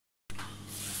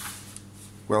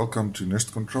Welcome to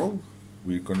NIST Control.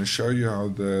 We're going to show you how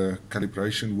the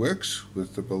calibration works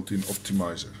with the built-in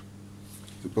optimizer.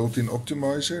 The built-in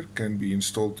optimizer can be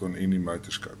installed on any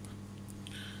Motorscope.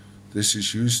 This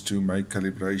is used to make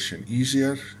calibration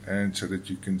easier and so that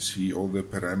you can see all the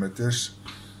parameters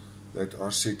that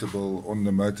are settable on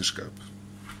the Motorscope.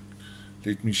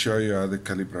 Let me show you how the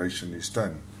calibration is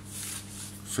done.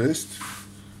 First,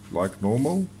 like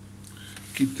normal,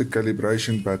 keep the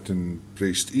calibration button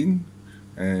pressed in,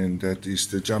 and that is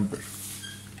the jumper.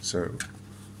 So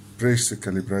press the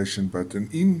calibration button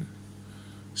in,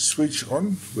 switch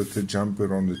on with the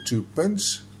jumper on the 2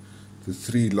 pins. The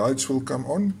 3 lights will come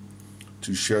on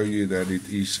to show you that it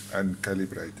is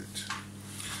uncalibrated.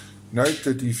 Note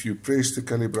that if you press the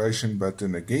calibration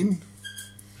button again,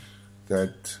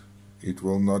 that it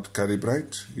will not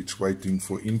calibrate. It's waiting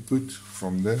for input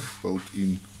from the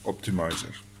built-in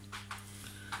optimizer.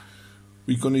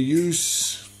 We're going to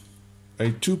use a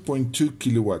 2.2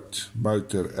 kilowatt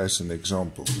motor as an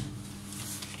example.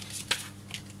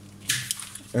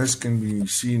 As can be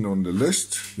seen on the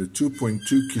list, the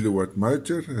 2.2 kilowatt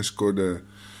motor has got a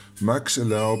max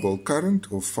allowable current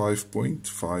of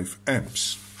 5.5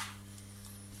 amps.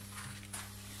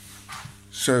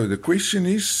 So the question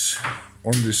is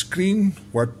on the screen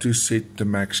what to set the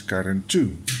max current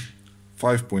to.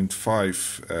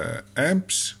 5.5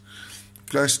 amps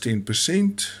plus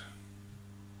 10%.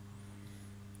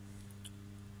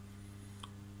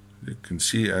 You can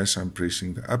see as I'm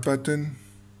pressing the up button,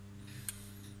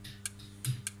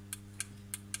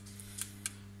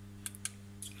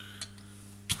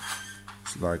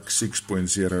 it's like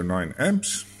 6.09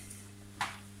 amps.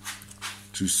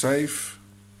 To save,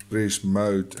 press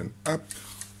mode and up,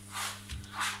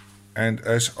 and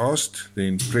as asked,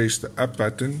 then press the up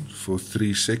button for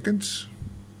 3 seconds.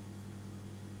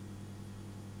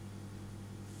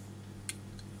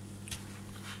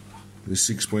 The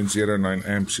 6.09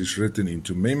 amps is written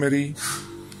into memory,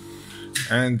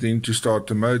 and then to start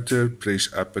the motor, press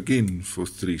up again for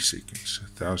 3 seconds.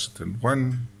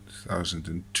 1001,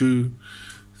 1002,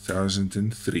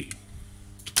 1003.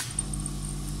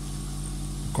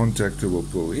 Contactor will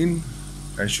pull in.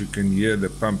 As you can hear, the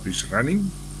pump is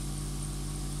running.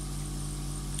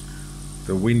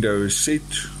 The window is set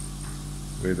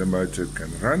where the motor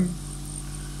can run.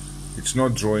 It's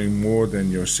not drawing more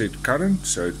than your set current,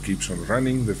 so it keeps on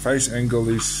running. The phase angle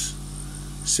is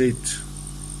set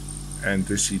and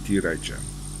the CT ratio.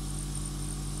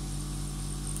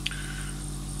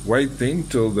 Wait then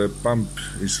till the pump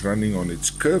is running on its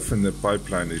curve and the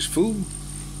pipeline is full.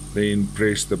 Then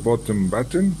press the bottom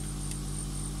button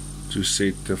to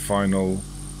set the final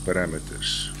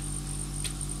parameters.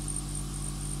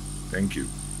 Thank you.